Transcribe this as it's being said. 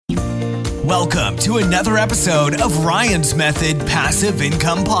Welcome to another episode of Ryan's Method Passive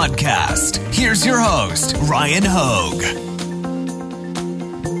Income Podcast. Here's your host, Ryan Hogue.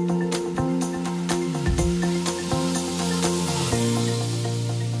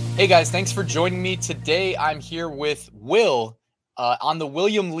 Hey guys, thanks for joining me. Today I'm here with Will on the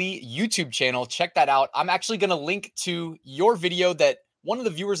William Lee YouTube channel. Check that out. I'm actually going to link to your video that one of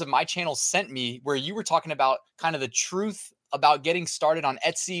the viewers of my channel sent me, where you were talking about kind of the truth about getting started on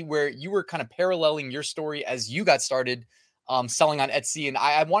Etsy, where you were kind of paralleling your story as you got started selling on Etsy. And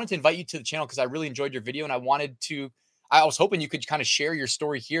I wanted to invite you to the channel because I really enjoyed your video, and I was hoping you could kind of share your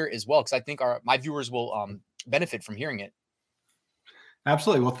story here as well, because I think my viewers will benefit from hearing it.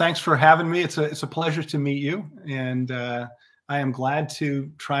 Absolutely. Well, thanks for having me. It's a pleasure to meet you. And I am glad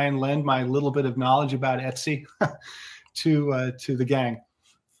to try and lend my little bit of knowledge about Etsy to the gang.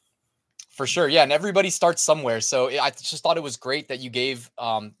 For sure. Yeah. And everybody starts somewhere. So I just thought it was great that you gave,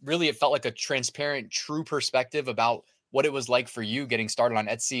 really, it felt like a transparent, true perspective about what it was like for you getting started on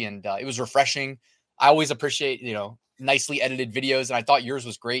Etsy. And it was refreshing. I always appreciate, nicely edited videos. And I thought yours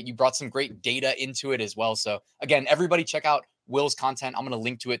was great. You brought some great data into it as well. So again, everybody check out Will's content. I'm going to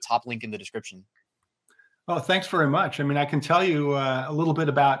link to it, top link in the description. Oh, thanks very much. I mean, I can tell you a little bit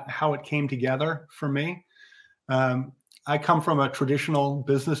about how it came together for me. I come from a traditional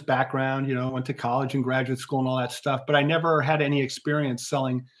business background, went to college and graduate school and all that stuff, but I never had any experience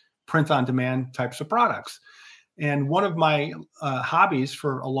selling print-on-demand types of products. And one of my hobbies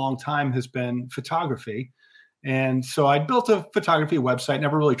for a long time has been photography. And so I built a photography website,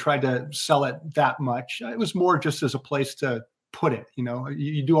 never really tried to sell it that much. It was more just as a place to put it.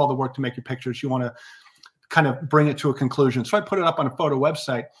 You do all the work to make your pictures. You want to kind of bring it to a conclusion. So I put it up on a photo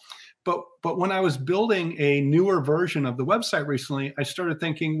website. But when I was building a newer version of the website recently, I started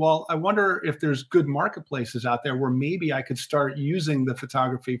thinking, well, I wonder if there's good marketplaces out there where maybe I could start using the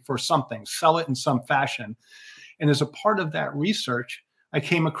photography for something, sell it in some fashion. And as a part of that research, I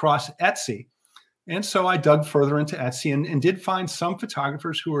came across Etsy. And so I dug further into Etsy and did find some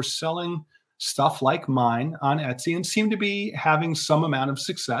photographers who were selling stuff like mine on Etsy and seemed to be having some amount of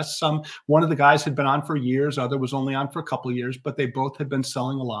success. One of the guys had been on for years, other was only on for a couple of years, but they both had been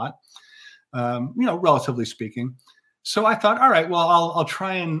selling a lot, relatively speaking. So I thought, all right, well, I'll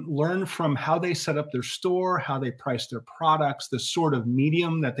try and learn from how they set up their store, how they price their products, the sort of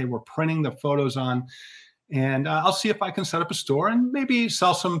medium that they were printing the photos on. And I'll see if I can set up a store and maybe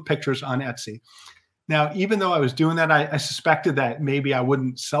sell some pictures on Etsy. Now, even though I was doing that, I suspected that maybe I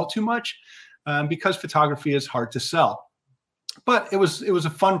wouldn't sell too much because photography is hard to sell. But it was a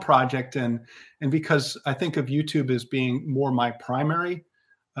fun project, and because I think of YouTube as being more my primary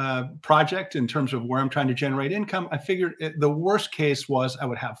project in terms of where I'm trying to generate income, I figured the worst case was I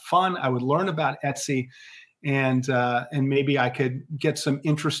would have fun, I would learn about Etsy, and maybe I could get some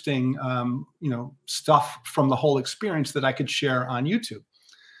interesting stuff from the whole experience that I could share on YouTube.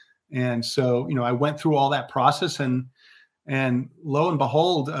 And so, I went through all that process, and lo and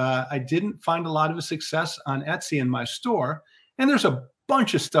behold, I didn't find a lot of success on Etsy in my store. And there's a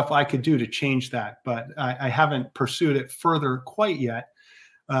bunch of stuff I could do to change that, but I haven't pursued it further quite yet.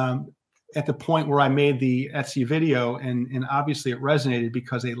 At the point where I made the Etsy video, and obviously it resonated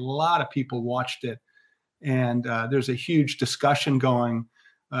because a lot of people watched it. And there's a huge discussion going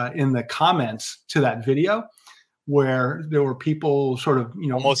in the comments to that video, where there were people sort of,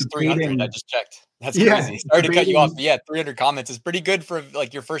 almost 300. I just checked. That's crazy. Sorry to cut you off. Yeah, 300 comments is pretty good for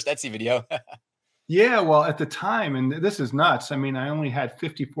like your first Etsy video. Yeah, well, at the time, and this is nuts. I mean, I only had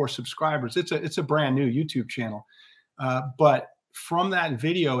 54 subscribers. It's a brand new YouTube channel, but from that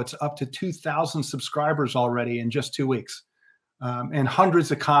video, it's up to 2,000 subscribers already in just 2 weeks, and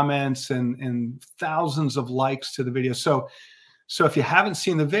hundreds of comments and thousands of likes to the video. So if you haven't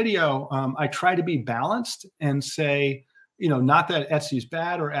seen the video, I try to be balanced and say, not that Etsy is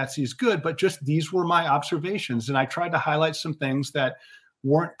bad or Etsy is good, but just these were my observations. And I tried to highlight some things that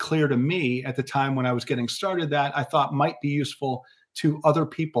weren't clear to me at the time when I was getting started that I thought might be useful to other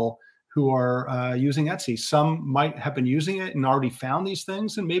people who are using Etsy. Some might have been using it and already found these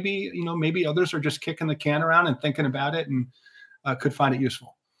things. And maybe others are just kicking the can around and thinking about it and could find it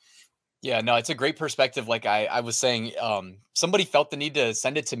useful. Yeah, no, it's a great perspective. Like I was saying, somebody felt the need to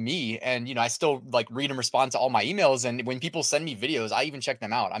send it to me, and I still like read and respond to all my emails. And when people send me videos, I even check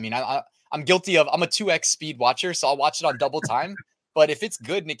them out. I mean, I'm guilty of, I'm a 2x speed watcher, so I'll watch it on double time. But if it's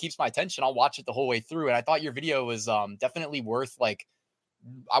good and it keeps my attention, I'll watch it the whole way through. And I thought your video was definitely worth, like,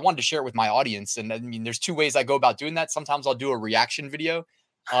 I wanted to share it with my audience. And I mean, there's two ways I go about doing that. Sometimes I'll do a reaction video,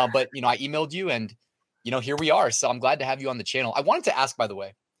 but I emailed you, and here we are. So I'm glad to have you on the channel. I wanted to ask, by the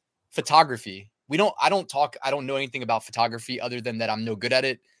way, photography. I don't know anything about photography other than that I'm no good at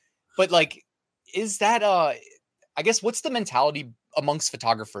it. But like, is that I guess what's the mentality amongst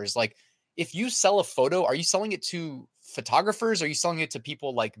photographers? Like, if you sell a photo, are you selling it to photographers? Are you selling it to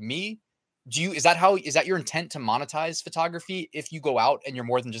people like me? Is that your intent to monetize photography if you go out and you're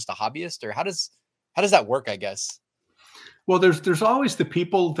more than just a hobbyist? Or how does that work, I guess? Well, there's always the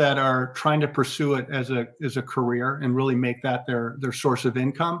people that are trying to pursue it as a career and really make that their source of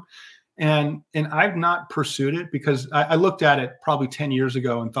income. And I've not pursued it because I looked at it probably 10 years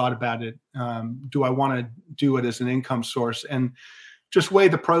ago and thought about it. Do I want to do it as an income source? And just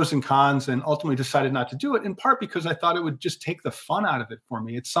weighed the pros and cons and ultimately decided not to do it, in part because I thought it would just take the fun out of it for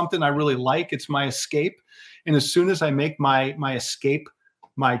me. It's something I really like. It's my escape. And as soon as I make my escape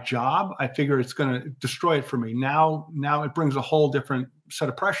my job, I figure it's going to destroy it for me. Now it brings a whole different set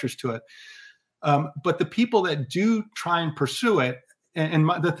of pressures to it. But the people that do try and pursue it,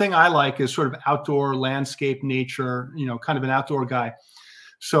 the thing I like is sort of outdoor landscape, nature, kind of an outdoor guy.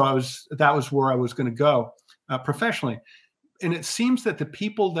 So that was where I was going to go professionally. And it seems that the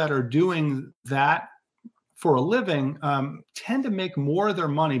people that are doing that for a living tend to make more of their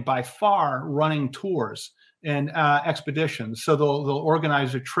money by far running tours and expeditions. So they'll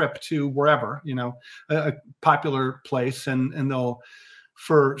organize a trip to wherever, a popular place, and they'll,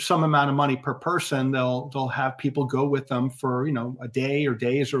 for some amount of money per person, they'll have people go with them for a day or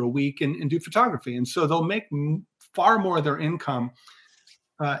days or a week and do photography. And so they'll make far more of their income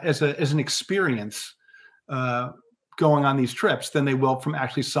as an experience going on these trips than they will from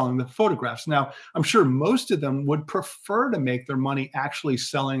actually selling the photographs. Now, I'm sure most of them would prefer to make their money actually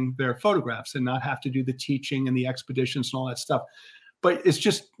selling their photographs and not have to do the teaching and the expeditions and all that stuff. But it's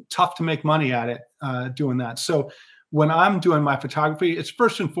just tough to make money at it doing that. So when I'm doing my photography, it's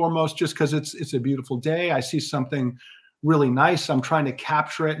first and foremost just because it's a beautiful day. I see something really nice. I'm trying to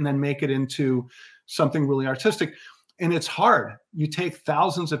capture it and then make it into something really artistic. And it's hard. You take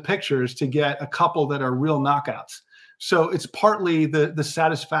thousands of pictures to get a couple that are real knockouts. So it's partly the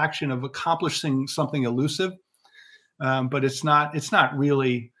satisfaction of accomplishing something elusive, but it's not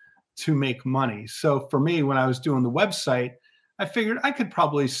really to make money. So for me, when I was doing the website, I figured I could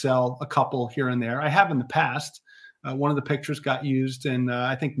probably sell a couple here and there. I have in the past. One of the pictures got used in,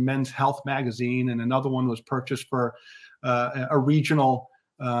 I think, Men's Health magazine, and another one was purchased for a regional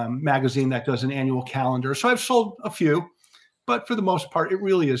magazine that does an annual calendar. So I've sold a few. But for the most part, it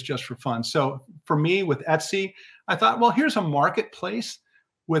really is just for fun. So for me with Etsy, I thought, well, here's a marketplace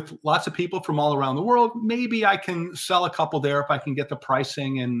with lots of people from all around the world. Maybe I can sell a couple there if I can get the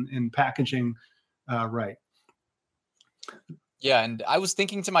pricing and packaging right. Yeah. And I was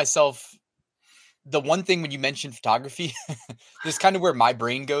thinking to myself, the one thing when you mentioned photography, this is kind of where my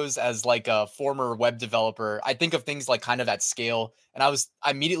brain goes as like a former web developer. I think of things like kind of at scale. And I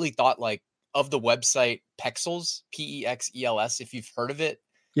immediately thought like, of the website Pexels, Pexels, if you've heard of it.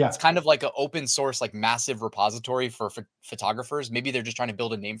 Yeah. It's kind of like an open source, like massive repository for photographers. Maybe they're just trying to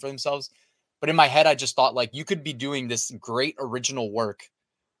build a name for themselves. But in my head, I just thought like you could be doing this great original work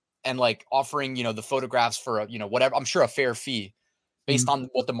and like offering, the photographs for whatever, I'm sure a fair fee based on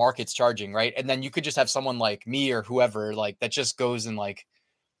what the market's charging. Right. And then you could just have someone like me or whoever like that just goes and like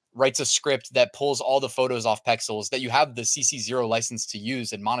writes a script that pulls all the photos off Pexels that you have the CC0 license to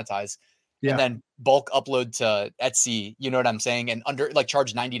use and monetize. Yeah. And then bulk upload to Etsy, you know what I'm saying? And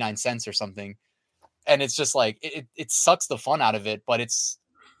charge 99 cents or something. And it's just like, it sucks the fun out of it, but it's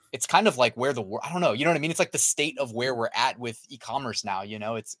kind of like where I don't know, you know what I mean? It's like the state of where we're at with e-commerce now,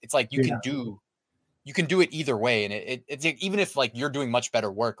 it's like you can do it either way. And it's even if like you're doing much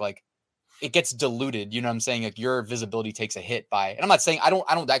better work, like it gets diluted, you know what I'm saying? Like your visibility takes a hit and I'm not saying I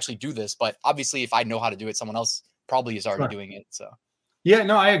don't actually do this, but obviously if I know how to do it, someone else probably is already doing it. So. Yeah,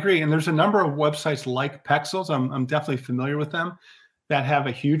 no, I agree. And there's a number of websites like Pexels. I'm definitely familiar with them that have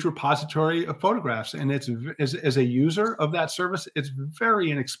a huge repository of photographs. And it's as a user of that service, it's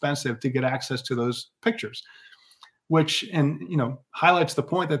very inexpensive to get access to those pictures, which highlights the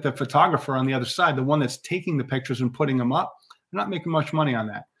point that the photographer on the other side, the one that's taking the pictures and putting them up, they're not making much money on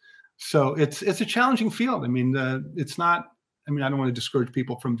that. So it's a challenging field. I mean, it's not. I mean, I don't want to discourage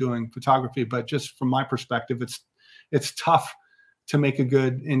people from doing photography, but just from my perspective, it's tough to make a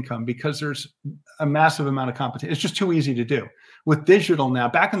good income because there's a massive amount of competition. It's just too easy to do. With digital now,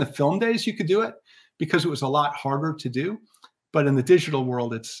 back in the film days, you could do it because it was a lot harder to do. But in the digital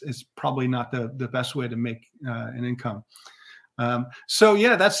world, it's probably not the best way to make an income. So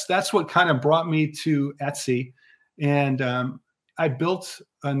yeah, that's what kind of brought me to Etsy. And I built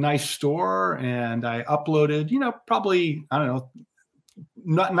a nice store and I uploaded, probably, I don't know,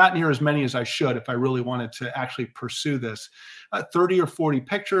 not near as many as I should if I really wanted to actually pursue this. 30 or 40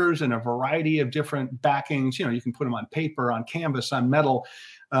 pictures and a variety of different backings. You can put them on paper, on canvas, on metal.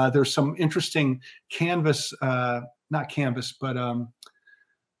 There's some interesting canvas, not canvas, but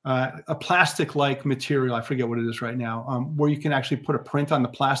a plastic-like material. I forget what it is right now, where you can actually put a print on the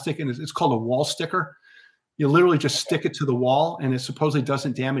plastic, and it's called a wall sticker. You literally just stick it to the wall, and it supposedly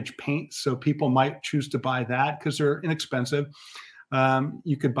doesn't damage paint. So people might choose to buy that because they're inexpensive.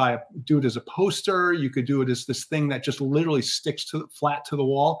 You could do it as a poster. You could do it as this thing that just literally sticks flat to the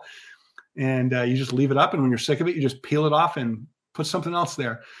wall, and you just leave it up. And when you're sick of it, you just peel it off and put something else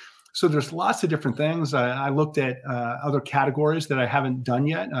there. So there's lots of different things. I looked at other categories that I haven't done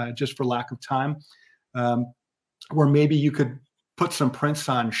yet, just for lack of time, where maybe you could put some prints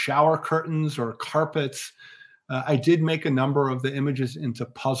on shower curtains or carpets. I did make a number of the images into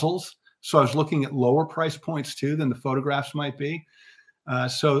puzzles. So I was looking at lower price points too than the photographs might be.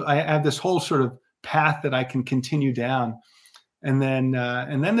 So I have this whole sort of path that I can continue down. And then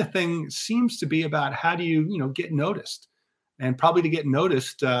the thing seems to be about how do you get noticed. And probably to get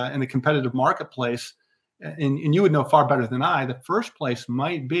noticed in the competitive marketplace, and you would know far better than I, the first place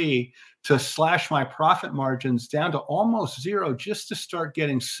might be to slash my profit margins down to almost zero just to start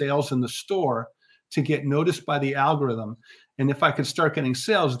getting sales in the store, to get noticed by the algorithm. And if I could start getting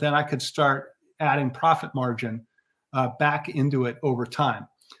sales, then I could start adding profit margin back into it over time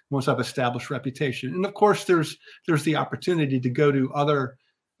once I've established reputation. And of course, there's the opportunity to go to other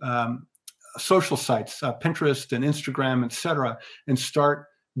social sites, Pinterest and Instagram, et cetera, and start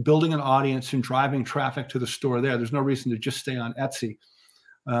building an audience and driving traffic to the store there. There's no reason to just stay on Etsy.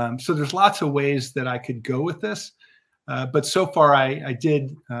 So there's lots of ways that I could go with this. But so far I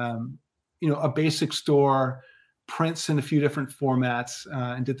did, a basic store, prints in a few different formats,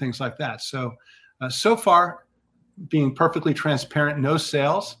 and did things like that. So far, being perfectly transparent, no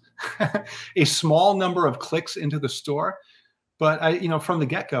sales, a small number of clicks into the store. But from the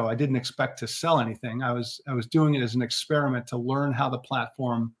get-go, I didn't expect to sell anything. I was doing it as an experiment to learn how the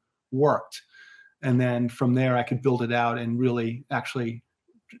platform worked. And then from there, I could build it out and really actually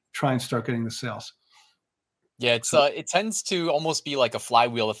try and start getting the sales. Yeah, it tends to almost be like a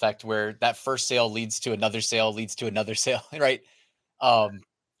flywheel effect where that first sale leads to another sale, leads to another sale, right?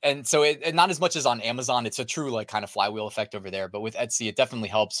 And so it not as much as on Amazon, it's a true like kind of flywheel effect over there. But with Etsy, it definitely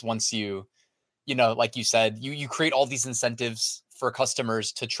helps once like you said, you create all these incentives for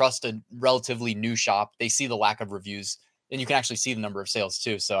customers to trust a relatively new shop. They see the lack of reviews, and you can actually see the number of sales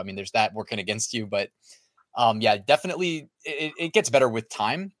too. So, I mean, there's that working against you, but yeah, definitely it gets better with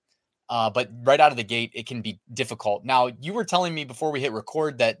time. But right out of the gate, it can be difficult. Now, you were telling me before we hit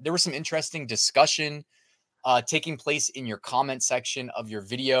record that there was some interesting discussion taking place in your comment section of your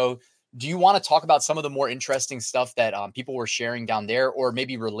video. Do you want to talk about some of the more interesting stuff that people were sharing down there, or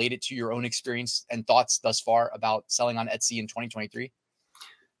maybe related to your own experience and thoughts thus far about selling on Etsy in 2023?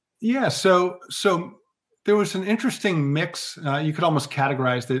 Yeah. So there was an interesting mix. You could almost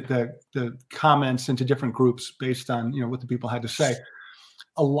categorize the comments into different groups based on, what the people had to say.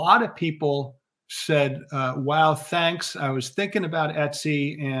 A lot of people said, wow, thanks. I was thinking about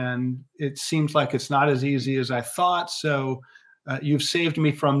Etsy and it seems like it's not as easy as I thought. So you've saved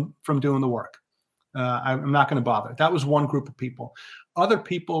me from doing the work. I'm not going to bother. That was one group of people. Other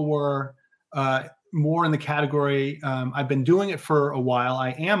people were more in the category, I've been doing it for a while. I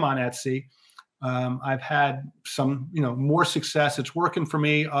am on Etsy. I've had some, more success. It's working for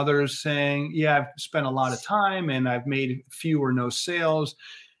me. Others saying, yeah, I've spent a lot of time and I've made few or no sales.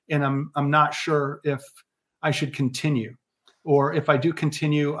 And I'm not sure if I should continue. Or if I do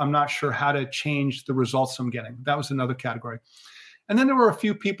continue, I'm not sure how to change the results I'm getting. That was another category. And then there were a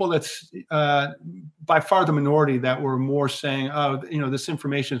few people that's by far the minority that were more saying, oh, this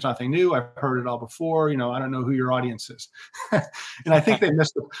information is nothing new. I've heard it all before. I don't know who your audience is. And I think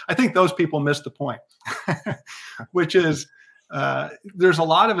I think those people missed the point, which is there's a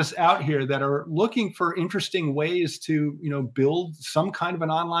lot of us out here that are looking for interesting ways to, build some kind of an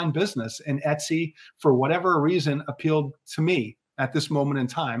online business. And Etsy, for whatever reason, appealed to me at this moment in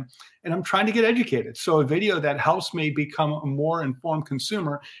time. And I'm trying to get educated. So a video that helps me become a more informed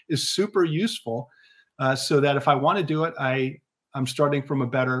consumer is super useful, so that if I want to do it, I'm starting from a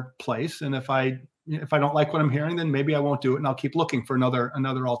better place. And if I don't like what I'm hearing, then maybe I won't do it and I'll keep looking for another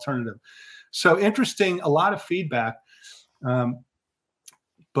alternative. So interesting, a lot of feedback.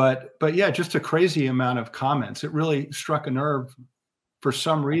 But yeah, just a crazy amount of comments. It really struck a nerve for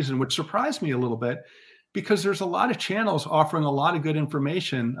some reason, which surprised me a little bit, because there's a lot of channels offering a lot of good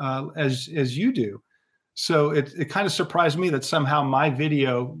information as you do. So it kind of surprised me that somehow my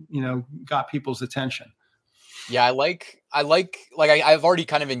video, got people's attention. Yeah, I've already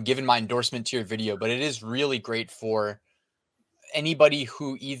kind of been given my endorsement to your video, but it is really great for anybody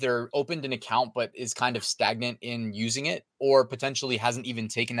who either opened an account but is kind of stagnant in using it, or potentially hasn't even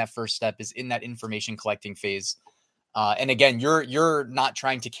taken that first step, is in that information collecting phase. And again, you're not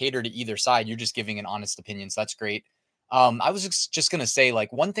trying to cater to either side. You're just giving an honest opinion. So that's great. I was just gonna say,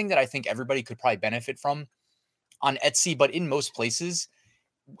 like, one thing that I think everybody could probably benefit from on Etsy, but in most places,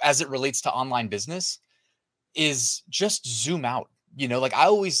 as it relates to online business, is just zoom out. Like, I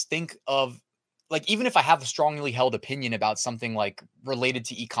always think of, like, even if I have a strongly held opinion about something like related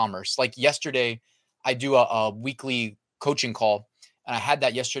to e-commerce, like yesterday, I do a weekly coaching call, and I had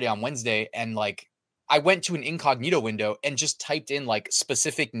that yesterday on Wednesday, and like I went to an incognito window and just typed in like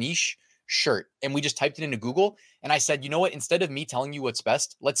specific niche shirt, and we just typed it into Google, and I said, you know what? Instead of me telling you what's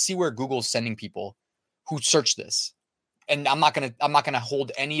best, let's see where Google's sending people who search this. And I'm not gonna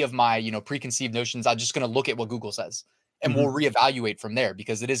hold any of my preconceived notions. I'm just gonna look at what Google says, and we'll reevaluate from there,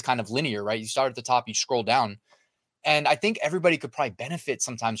 because it is kind of linear, right? You start at the top, you scroll down, and I think everybody could probably benefit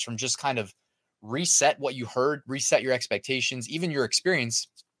sometimes from just kind of reset what you heard, reset your expectations, even your experience.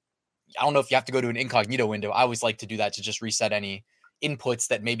 I don't know if you have to go to an incognito window. I always like to do that, to just reset any inputs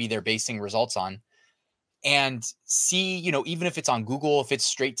that maybe they're basing results on, and see, even if it's on Google, if it's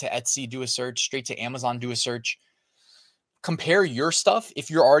straight to Etsy, do a search, straight to Amazon, do a search. Compare your stuff, if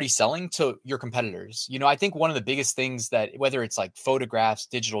you're already selling, to your competitors. I think one of the biggest things, that whether it's like photographs,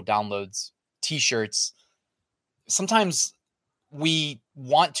 digital downloads, t-shirts, sometimes we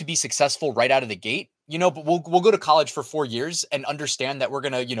want to be successful right out of the gate, but we'll go to college for 4 years and understand that we're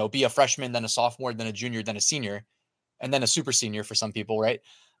going to, be a freshman, then a sophomore, then a junior, then a senior, and then a super senior for some people, right?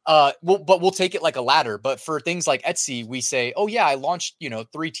 We'll take it like a ladder. But for things like Etsy, we say, oh yeah, I launched,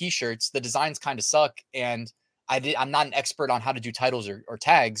 3 t-shirts. The designs kind of suck, and I'm not an expert on how to do titles or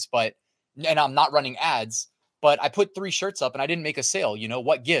tags, and I'm not running ads, but I put 3 shirts up and I didn't make a sale.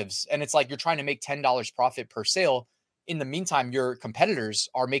 What gives? And it's like, you're trying to make $10 profit per sale. In the meantime, your competitors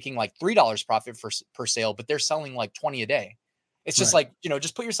are making like $3 profit per sale, but they're selling like 20 a day. It's just Right. like,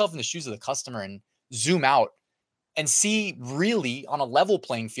 just put yourself in the shoes of the customer and zoom out and see, really, on a level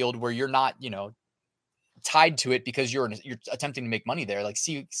playing field where you're not, tied to it because you're attempting to make money there. Like,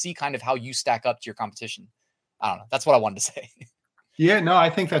 see kind of how you stack up to your competition. I don't know. That's what I wanted to say. Yeah, no, I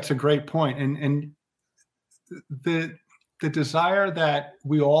think that's a great point. And the desire that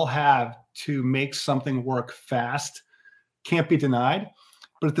we all have to make something work fast can't be denied.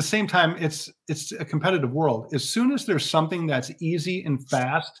 But at the same time, it's a competitive world. As soon as there's something that's easy and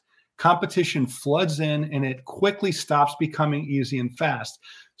fast, competition floods in, and it quickly stops becoming easy and fast.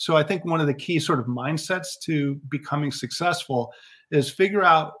 So I think one of the key sort of mindsets to becoming successful is figure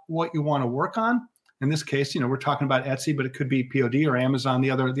out what you want to work on. In this case, we're talking about Etsy, but it could be POD or Amazon,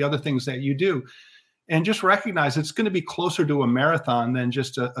 the other things that you do. And just recognize it's going to be closer to a marathon than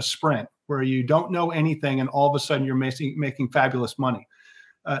just a sprint where you don't know anything and all of a sudden you're making fabulous money.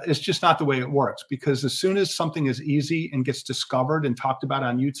 It's just not the way it works, because as soon as something is easy and gets discovered and talked about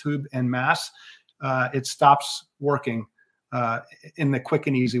on YouTube en masse, it stops working in the quick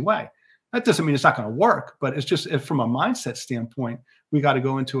and easy way. That doesn't mean it's not going to work, but it's just, from a mindset standpoint, we got to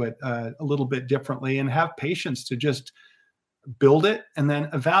go into it a little bit differently and have patience to just build it and then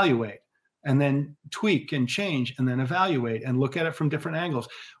evaluate and then tweak and change and then evaluate and look at it from different angles.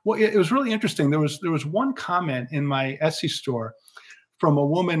 Well, it was really interesting. There was one comment in my Etsy store from a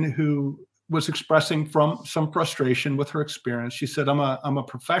woman who was expressing some frustration with her experience. She said, I'm a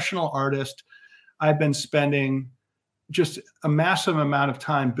professional artist. I've been spending just a massive amount of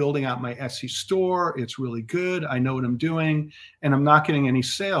time building out my Etsy store. It's really good. I know what I'm doing, and I'm not getting any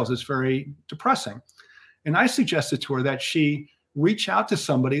sales. It's very depressing. And I suggested to her that she reach out to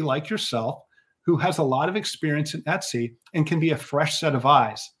somebody like yourself who has a lot of experience in Etsy and can be a fresh set of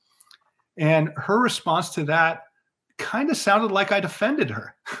eyes. And her response to that kind of sounded like I defended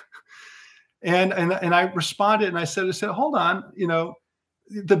her. and I responded and I said, hold on,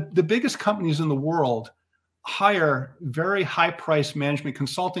 the biggest companies in the world hire very high-priced management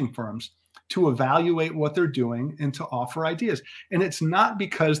consulting firms to evaluate what they're doing and to offer ideas. And it's not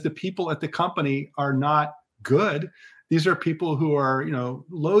because the people at the company are not good. These are people who are,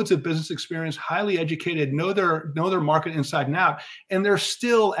 loads of business experience, highly educated, know their market inside and out, and they're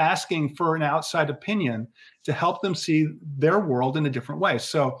still asking for an outside opinion to help them see their world in a different way.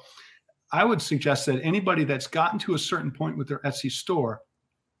 So I would suggest that anybody that's gotten to a certain point with their Etsy store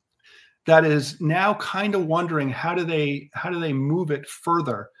that is now kind of wondering how do they move it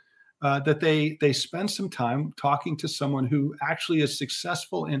further, that they spend some time talking to someone who actually is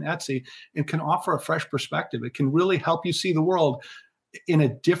successful in Etsy and can offer a fresh perspective. It can really help you see the world in a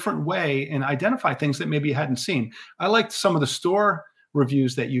different way and identify things that maybe you hadn't seen. I liked some of the store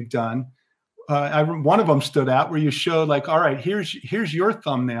reviews that you've done. One of them stood out where you showed like, all right, here's your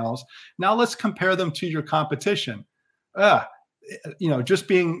thumbnails. Now let's compare them to your competition. Just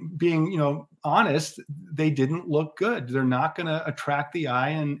being honest, they didn't look good. They're not going to attract the eye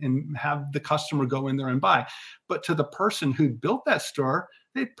and have the customer go in there and buy. But to the person who built that store,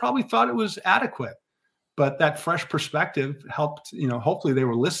 they probably thought it was adequate. But that fresh perspective helped, hopefully they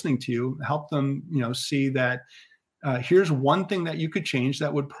were listening to you, helped them, see that here's one thing that you could change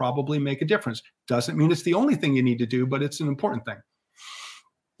that would probably make a difference. Doesn't mean it's the only thing you need to do, but it's an important thing.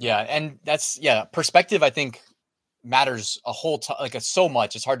 Yeah. And perspective, I think, matters so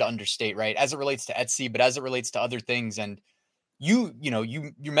much. It's hard to understate, right? As it relates to Etsy, but as it relates to other things. And you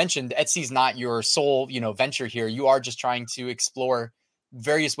mentioned Etsy's not your sole, venture here. You are just trying to explore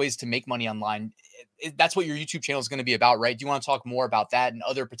various ways to make money online. That's what your YouTube channel is going to be about, right? Do you want to talk more about that and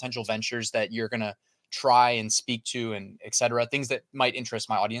other potential ventures that you're going to try and speak to and et cetera, things that might interest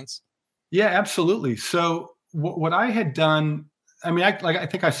my audience? Yeah, absolutely. So what I had done, I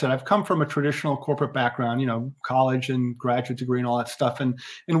think I said, I've come from a traditional corporate background, college and graduate degree and all that stuff, and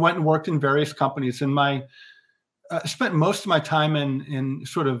went and worked in various companies. And spent most of my time in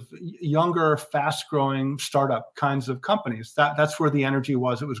sort of younger, fast-growing startup kinds of companies. That's where the energy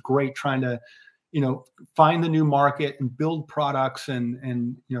was. It was great trying to, find the new market and build products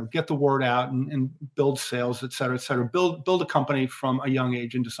and get the word out and build sales, et cetera, et cetera. Build a company from a young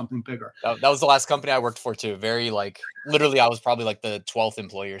age into something bigger. That was the last company I worked for too. Very literally, I was probably like the 12th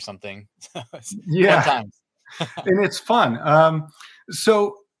employee or something. Yeah, and it's fun. I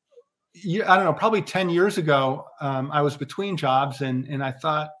don't know, probably 10 years ago, I was between jobs and I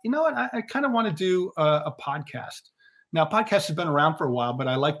thought, I kind of want to do a podcast. Now, podcasts have been around for a while, but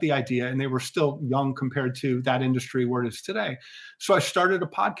I liked the idea and they were still young compared to that industry where it is today. So I started a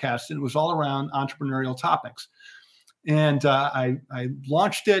podcast and it was all around entrepreneurial topics. And I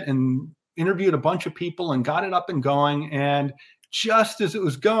launched it and interviewed a bunch of people and got it up and going. And just as it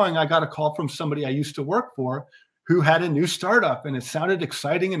was going, I got a call from somebody I used to work for who had a new startup, and it sounded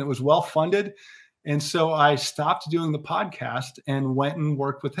exciting and it was well funded. And so I stopped doing the podcast and went and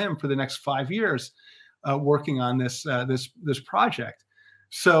worked with him for the next 5 years, working on this project.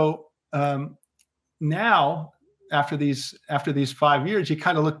 So now, after these 5 years, you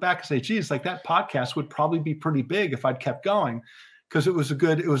kind of look back and say, geez, like that podcast would probably be pretty big if I'd kept going, because it was a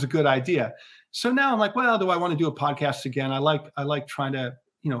good idea. So now I'm like, well, do I want to do a podcast again? I like trying to,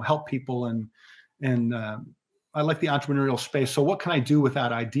 help people and I like the entrepreneurial space. So what can I do with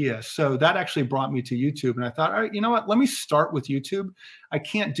that idea? So that actually brought me to YouTube. And I thought, all right, you know what? Let me start with YouTube. I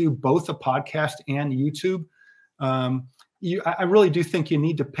can't do both a podcast and YouTube. I really do think you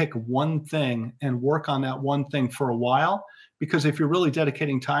need to pick one thing and work on that one thing for a while, because if you're really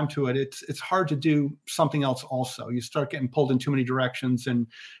dedicating time to it, it's hard to do something else also. You start getting pulled in too many directions and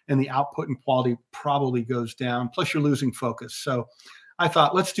the output and quality probably goes down. Plus you're losing focus. So I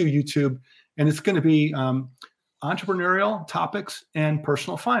thought, let's do YouTube, and it's going to be entrepreneurial topics and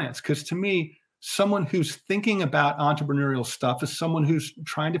personal finance. Because to me, someone who's thinking about entrepreneurial stuff is someone who's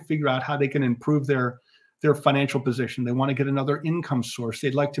trying to figure out how they can improve their financial position. They want to get another income source.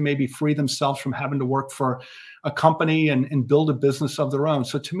 They'd like to maybe free themselves from having to work for a company and build a business of their own.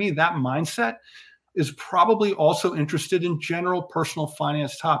 So to me, that mindset is probably also interested in general personal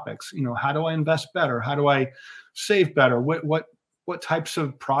finance topics. How do I invest better? How do I save better? What types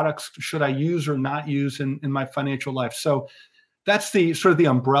of products should I use or not use in my financial life? So that's the sort of the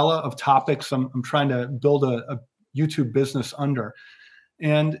umbrella of topics I'm trying to build a YouTube business under.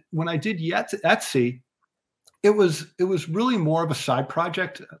 And when I did Etsy, it was really more of a side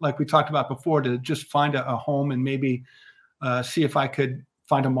project, like we talked about before, to just find a home and maybe see if I could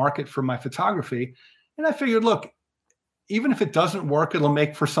find a market for my photography. And I figured, look, even if it doesn't work, it'll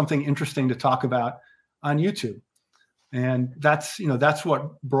make for something interesting to talk about on YouTube. And that's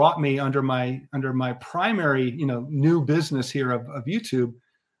what brought me under my primary, new business here of YouTube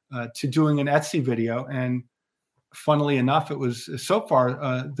to doing an Etsy video. And funnily enough, it was so far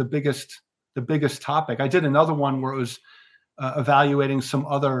the biggest topic. I did another one where it was evaluating some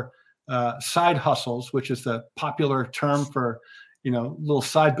other side hustles, which is the popular term for, little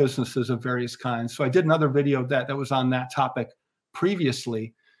side businesses of various kinds. So I did another video that was on that topic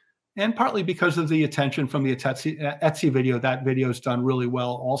previously. And partly because of the attention from the Etsy video, that video is done really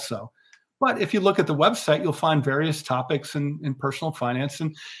well also. But if you look at the website, you'll find various topics in personal finance.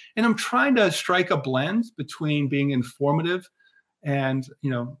 And I'm trying to strike a blend between being informative and,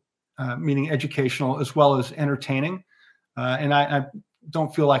 meaning educational as well as entertaining. And I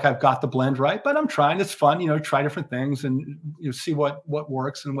don't feel like I've got the blend right, but I'm trying. It's fun, try different things and see what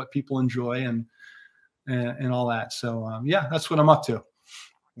works and what people enjoy and all that. So yeah, that's what I'm up to.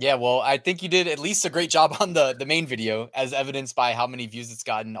 Yeah, well, I think you did at least a great job on the main video, as evidenced by how many views it's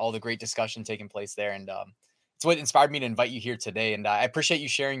gotten, all the great discussion taking place there. And it's what inspired me to invite you here today. And I appreciate you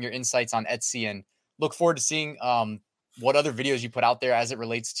sharing your insights on Etsy, and look forward to seeing what other videos you put out there as it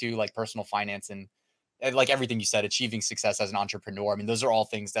relates to like personal finance and like everything you said, achieving success as an entrepreneur. I mean, those are all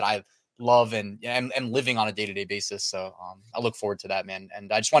things that I love and am living on a day-to-day basis. So I look forward to that, man.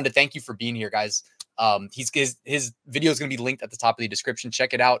 And I just wanted to thank you for being here, guys. His video is going to be linked at the top of the description.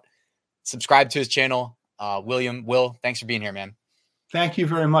 Check it out. Subscribe to his channel. Will, thanks for being here, man. Thank you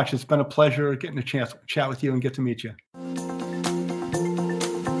very much. It's been a pleasure getting a chance to chat with you and get to meet you.